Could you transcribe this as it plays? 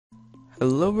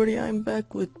Hello, everybody. I'm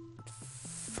back with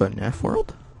FNAF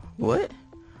World. What?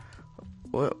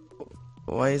 What?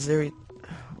 Why is there?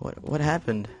 What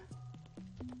happened?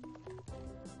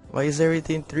 Why is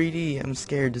everything 3D? I'm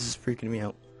scared. This is freaking me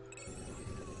out.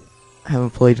 I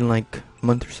haven't played in like a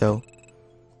month or so.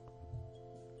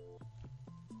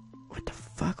 What the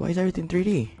fuck? Why is everything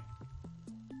 3D?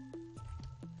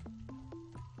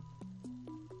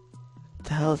 What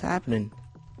the hell is happening?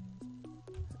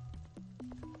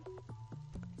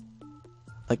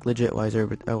 Like legit, why is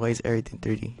everything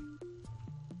 3D?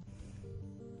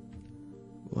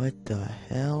 What the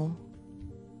hell?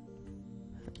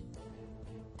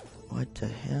 What the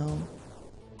hell?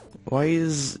 Why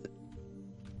is...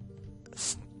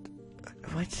 What's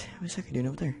that guy doing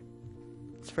over there?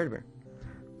 It's Freddy Bear.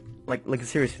 Like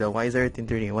seriously though, why is everything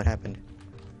 3D? What happened?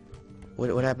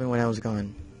 What happened when I was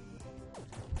gone?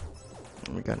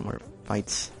 We got more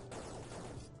fights.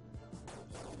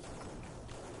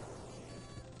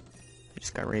 I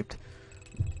just got raped.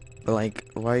 But like,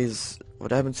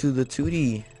 what happened to the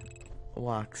 2D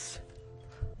walks?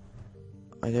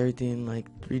 Why is everything like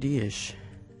 3D-ish?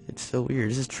 It's so weird.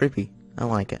 This is trippy. I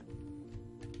don't like it.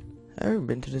 I've ever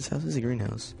been to this house. This is a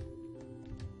greenhouse.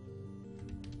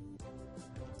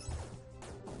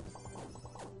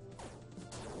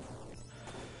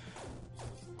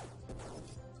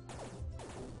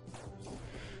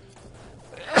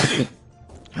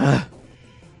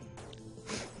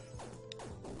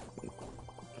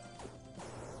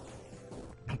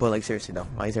 But like seriously though,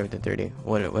 why is everything 3D?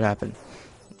 What happened?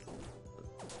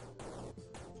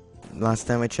 Last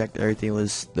time I checked, everything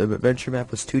was, the adventure map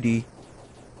was 2D.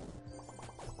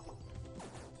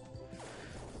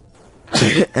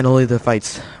 And only the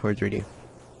fights were 3D.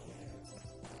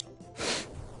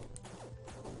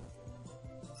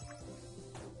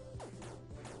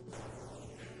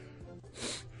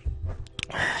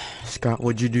 Scott,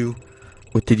 what'd you do?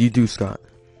 What did you do, Scott?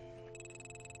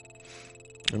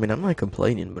 I mean, I'm not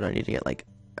complaining, but I need to get like,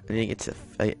 I need to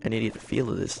get the feel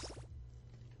of this.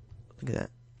 Look at that.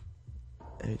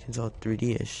 Everything's all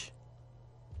 3D-ish.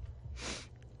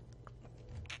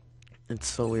 It's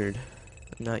so weird.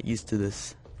 I'm not used to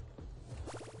this.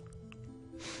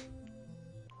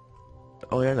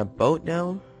 Oh, you're on a boat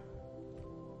now?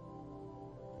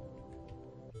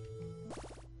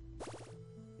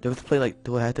 Do I have to play like,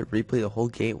 do I have to replay the whole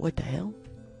game? What the hell?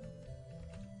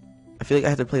 I feel like I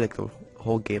have to play like the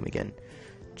whole game again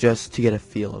just to get a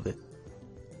feel of it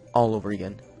all over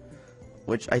again,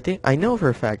 which I know for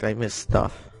a fact I missed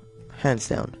stuff, hands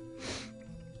down,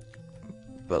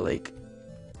 but like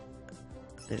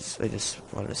I just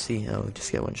wanted to see.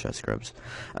 Just get one shot scrubs.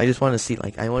 I just want to see,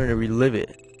 like, I wanted to relive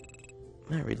it.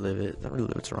 Not relive it,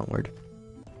 it's the wrong word.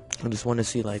 I just want to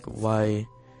see like why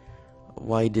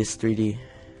this 3D.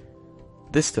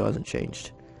 This still hasn't changed.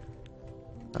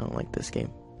 I don't like this game.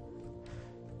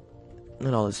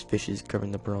 And all this fish is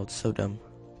covering the world. It's so dumb.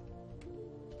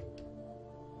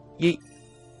 Yeet.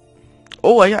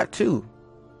 Oh, I got two.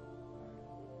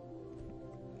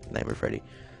 Nightmare Freddy.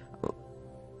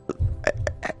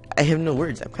 I have no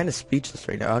words. I'm kind of speechless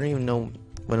right now. I don't even know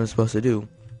what I'm supposed to do.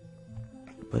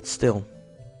 But still.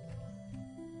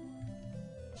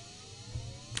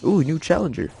 Ooh, new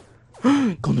challenger.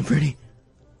 Golden Freddy.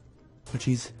 Oh,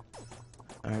 jeez.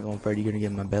 Alright, Golden Freddy, you're gonna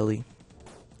get in my belly.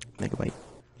 Make a bite.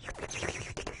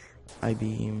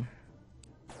 I-beam.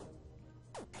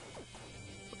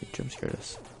 Wait, jump scared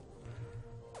us.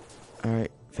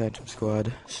 Alright, Phantom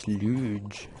Squad.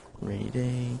 Sludge. Rainy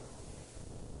day.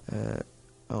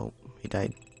 Oh, he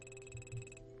died.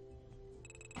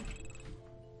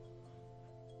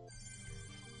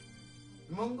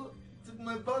 Mongo took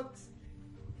my box.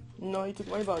 No, he took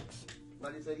my box.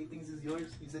 But he said he thinks it's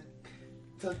yours. He said,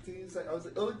 talk to you. I was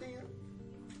like, oh, damn.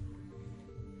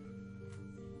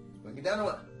 Want to get down or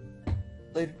what?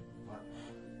 Later.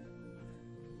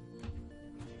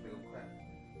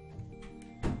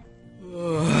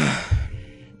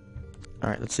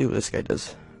 Alright, let's see what this guy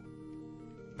does.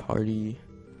 Party.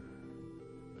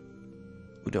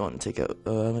 We don't want to take out.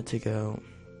 I'm gonna take out.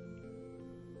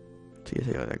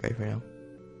 Take out that guy for now.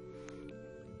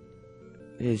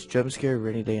 It is jump scare,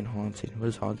 rainy day, and haunting. What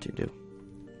does haunting do?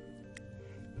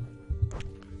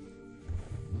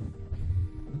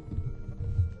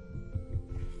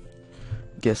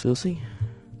 Guess we'll see.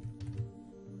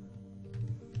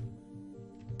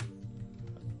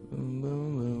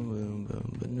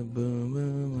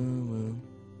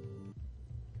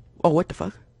 Oh, what the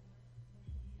fuck?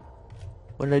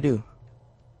 What did I do?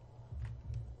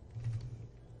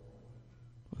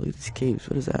 Look at these caves.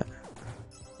 What is that?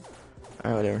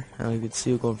 Alright, whatever. I don't even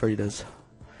see what Golden Freddy does.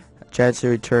 Chance to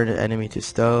return an enemy to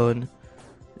stone.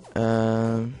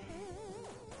 What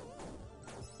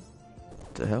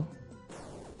the hell?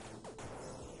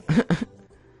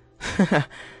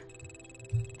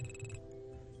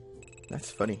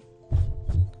 That's funny. I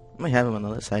might have him on the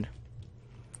other side.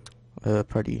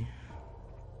 Party.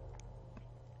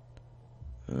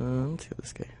 Let's get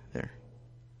this guy. There.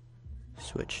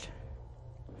 Switched.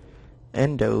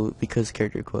 Endo, because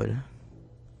character quota.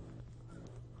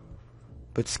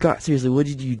 But Scott, seriously, what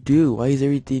did you do? Why is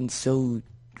everything so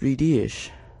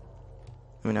 3D-ish?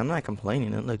 I mean, I'm not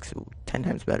complaining. It looks 10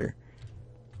 times better.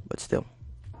 But still.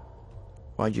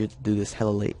 Why'd you do this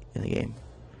hella late in the game?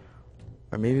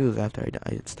 Or maybe it was after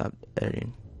I stopped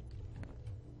editing.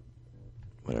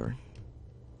 Whatever.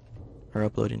 Or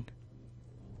uploading.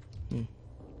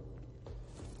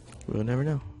 We'll never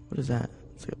know. What is that?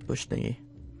 It's like a push thingy.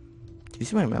 Do you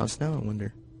see my mouse now? I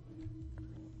wonder.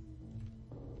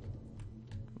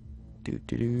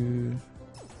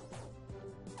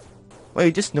 Wait, I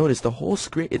just noticed the whole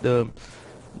screen. The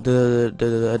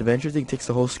adventure thing takes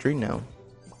the whole screen now.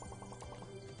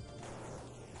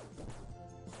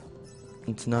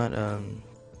 It's not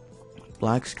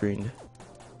black screened.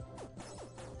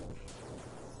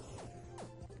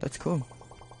 That's cool.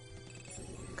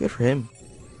 Good for him.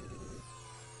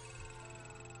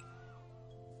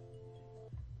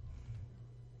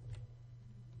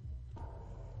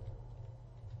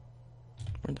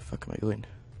 Where the fuck am I going?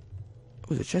 Oh,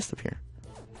 there's a chest up here.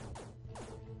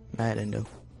 Mad Endo.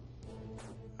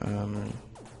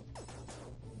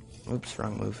 Oops,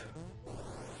 wrong move.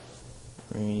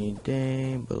 Rainy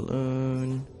day,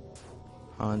 balloon,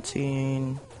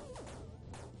 haunting,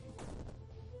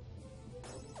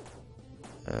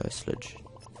 sludge.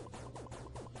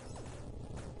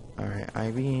 Alright,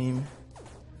 I-beam,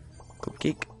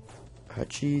 cupcake, hot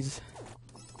cheese,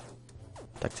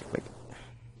 toxic bag.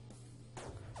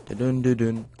 Dun dun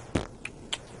dun.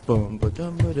 Boom ba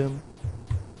dum ba dum.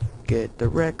 Get the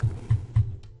wreck.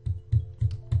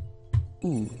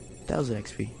 Ooh, 1000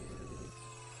 XP.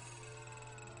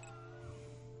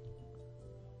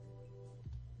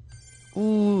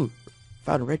 Ooh,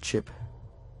 found a red chip.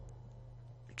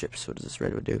 Chips, what does this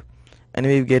red would do?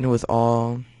 Enemy begin with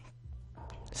all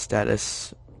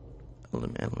status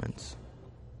elements.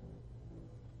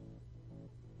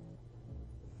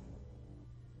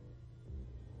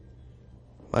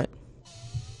 What?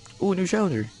 Ooh, new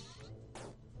challenger.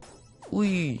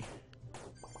 Ooh.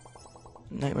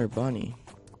 Nightmare Bonnie.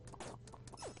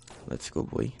 Let's go,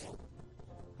 boy.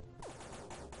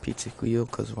 Pizza Quio,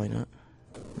 cause why not?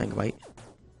 Megabyte.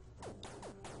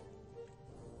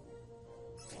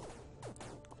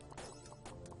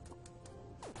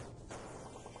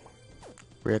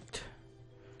 Ripped.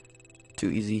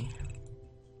 Too easy.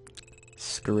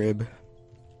 Scrib.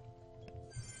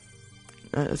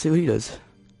 Let's see what he does.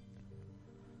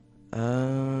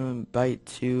 Bite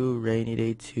 2, Rainy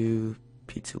Day 2,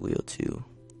 Pizza Wheel 2.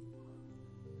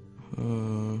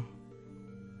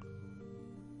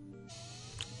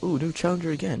 Ooh, new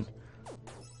challenger again.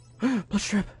 Blood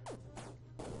strip.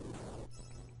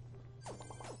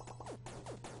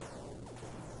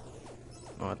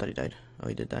 Oh, I thought he died. Oh,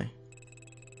 he did die.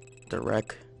 The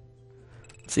wreck.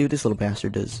 Let's see what this little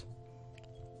bastard does.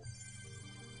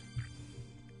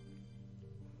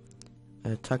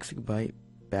 Toxic bite,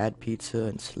 bad pizza,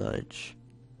 and sludge.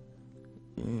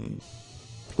 Ooh,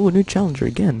 a new challenger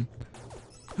again.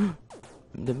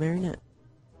 The marionette.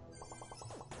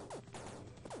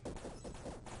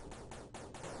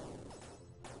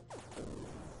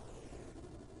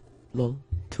 Lol,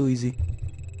 too easy.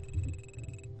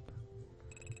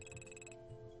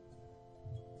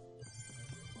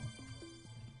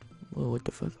 Whoa, what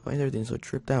the fuck? Why is everything so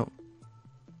tripped out?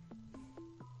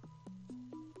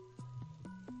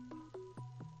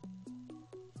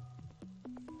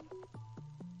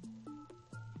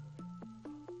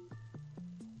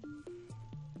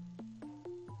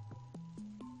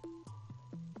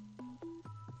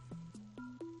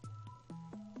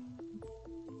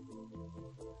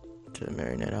 To the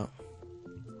marionette out.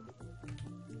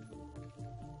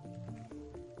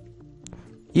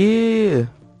 Yeah.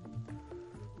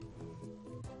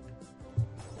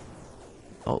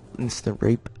 Oh, instant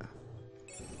rape.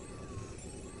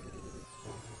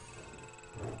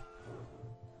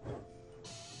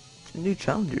 A new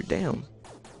challenger, damn.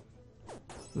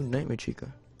 Ooh, Nightmare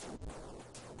Chica.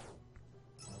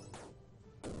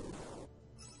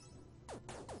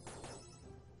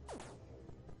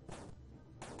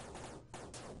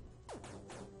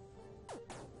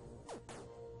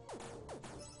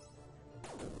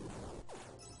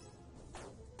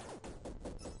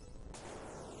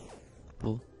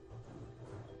 Pull.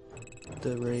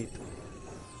 The rape.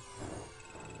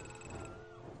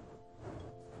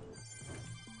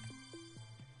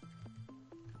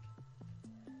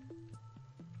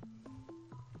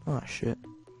 Oh shit.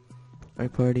 My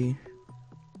party.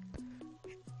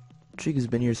 Chica's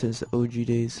been here since the OG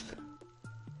days.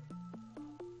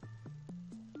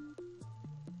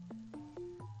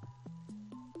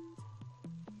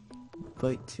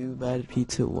 Bite 2, bad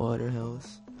pizza,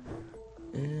 Waterhouse.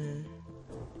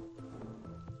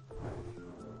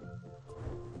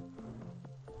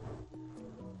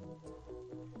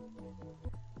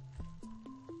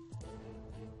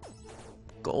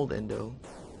 Gold Endo.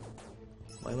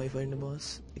 Why am I fighting the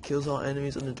boss? It kills all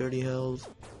enemies under 30 health.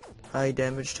 High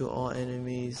damage to all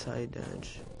enemies. High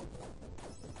damage.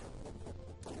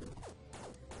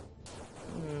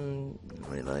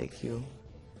 I like you.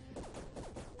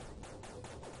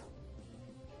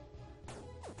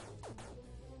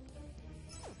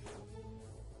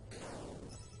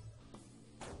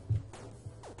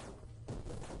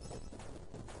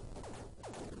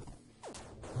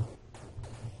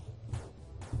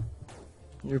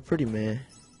 You're pretty meh.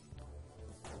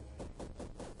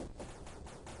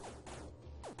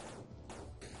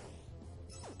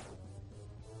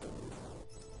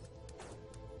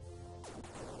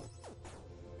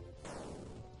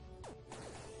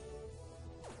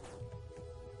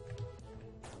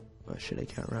 Oh shit, I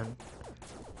can't run.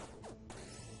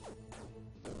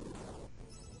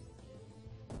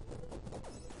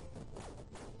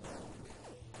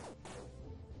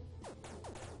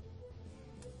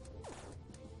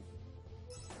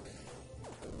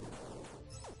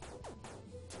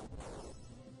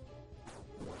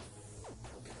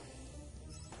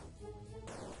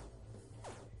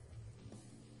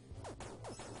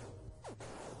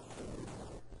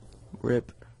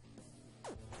 Rip.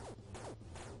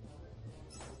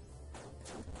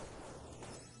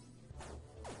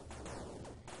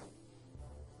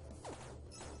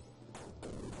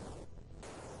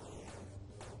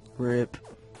 Rip.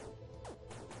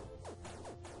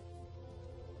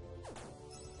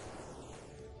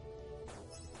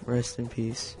 Rest in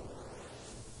peace.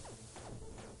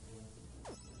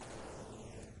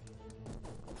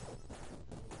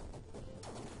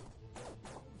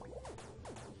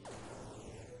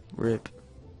 Rip.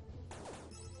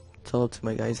 It's all up to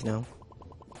my guys now.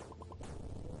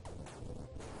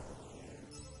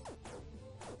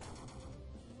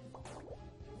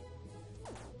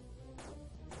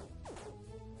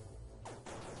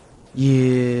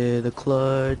 Yeah, the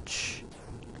clutch.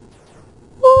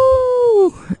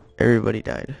 Woo! Everybody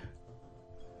died.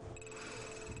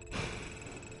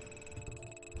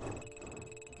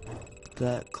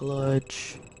 That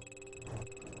clutch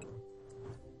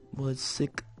was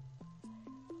sick.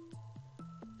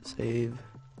 Save.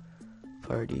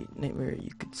 Party. Nightmare,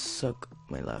 you could suck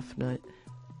my laugh nut.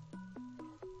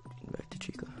 Back to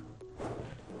Chica.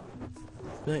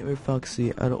 Nightmare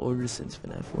Foxy, out of order since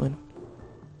FNAF 1.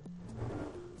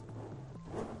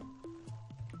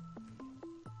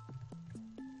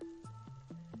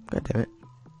 God damn it.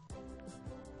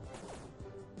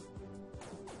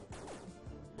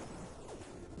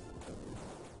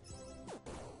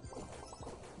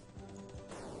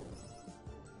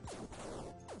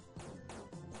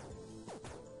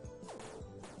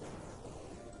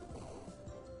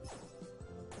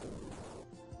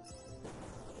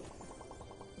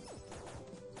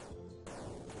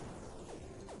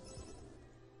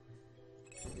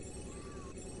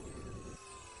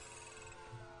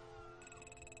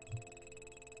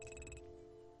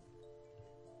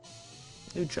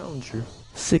 New challenger.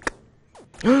 Sick.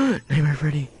 Nightmare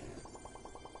Freddy.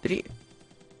 Did he?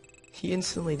 He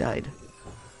instantly died.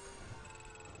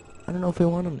 I don't know if I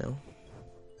want him now.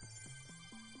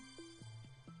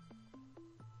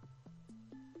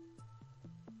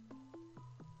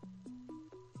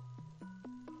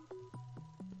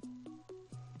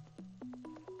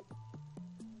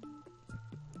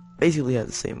 Basically has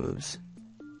the same moves.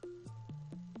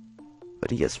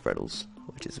 But he gets Freddles,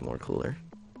 which is more cooler.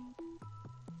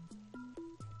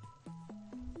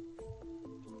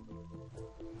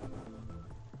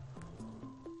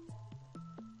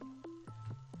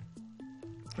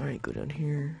 Alright, go down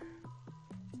here.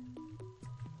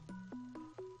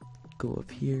 Go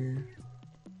up here.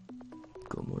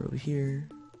 Go more over here.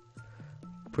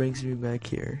 Brings me back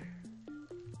here.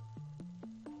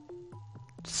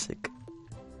 Sick.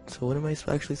 So what am I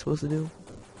actually supposed to do?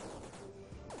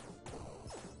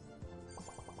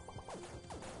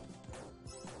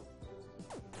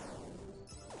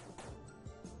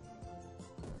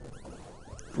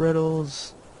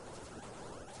 Riddles.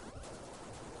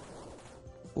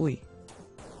 Oi.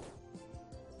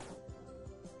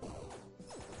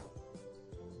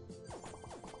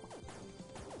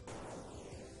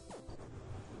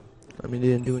 I mean, they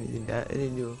didn't do anything. That it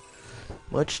didn't do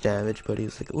much damage, but he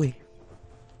was like, "Oi."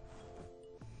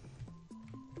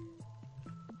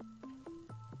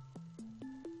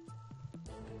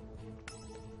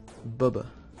 Bubba.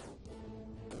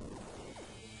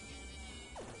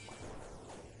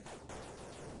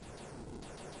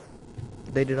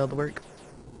 They did all the work.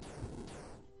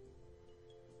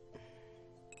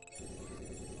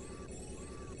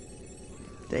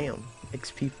 Damn,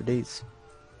 XP for days.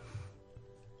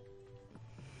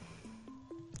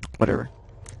 Whatever.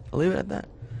 I'll leave it at that.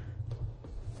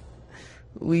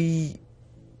 We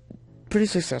pretty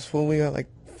successful. We got like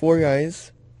 4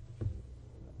 guys.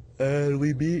 And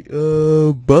we beat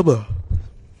Bubba.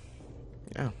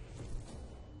 Yeah.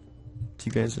 See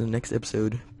you guys in the next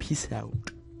episode. Peace out.